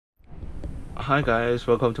Hi guys,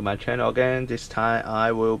 welcome to my channel again. This time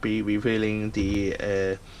I will be revealing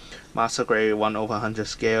the Master Grade 1/100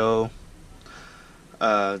 scale,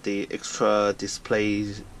 the extra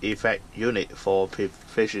display effect unit for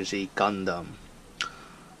Proficiency Gundam.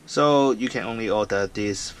 So you can only order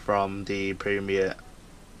this from the Premier,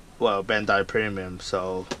 Bandai Premium.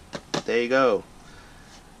 So there you go.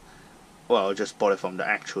 Well, I just bought it from the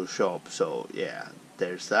actual shop. So yeah,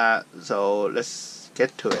 there's that. So let's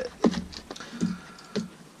get to it.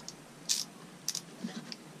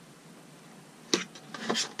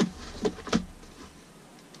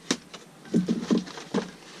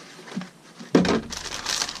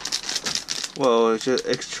 Well, it's just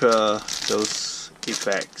extra those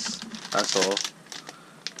effects, that's all.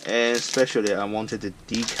 And especially I wanted the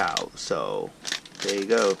decal, so there you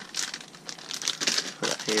go. Put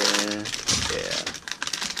that here, yeah.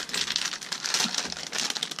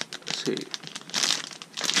 Let's see.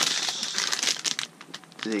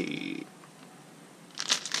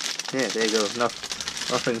 Yeah, there you go.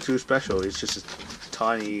 Nothing too special, it's just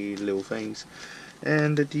tiny little things.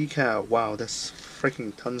 And the decal, wow, that's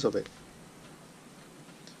freaking tons of it.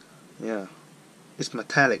 Yeah, it's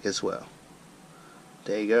metallic as well.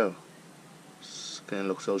 There you go. It's gonna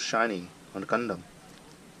look so shiny on the Gundam.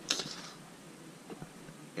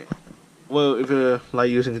 Yeah. Well, if you like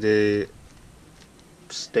using the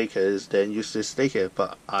stickers, then use the sticker.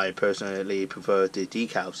 But I personally prefer the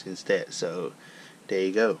decals instead. So there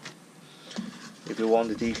you go. If you want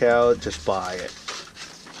the decal, just buy it.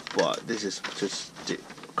 But this is just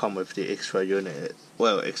come with the extra unit.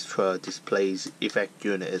 Well, extra displays effect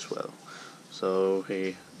unit as well. So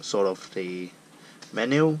here, sort of the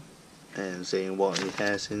menu and seeing what it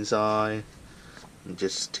has inside, and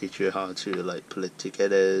just teach you how to like put it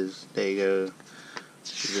together. There you go. You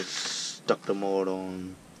just stuck the mold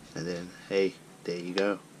on, and then hey, there you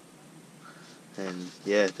go. And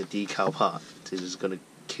yeah, the decal part, this is gonna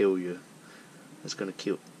kill you. It's gonna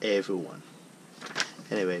kill everyone.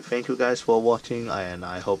 Anyway, thank you guys for watching, and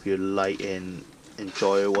I hope you like and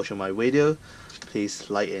enjoy watching my video. Please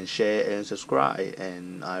like and share and subscribe,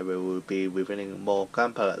 and I will be revealing more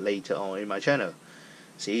gameplay later on in my channel.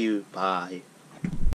 See you, bye.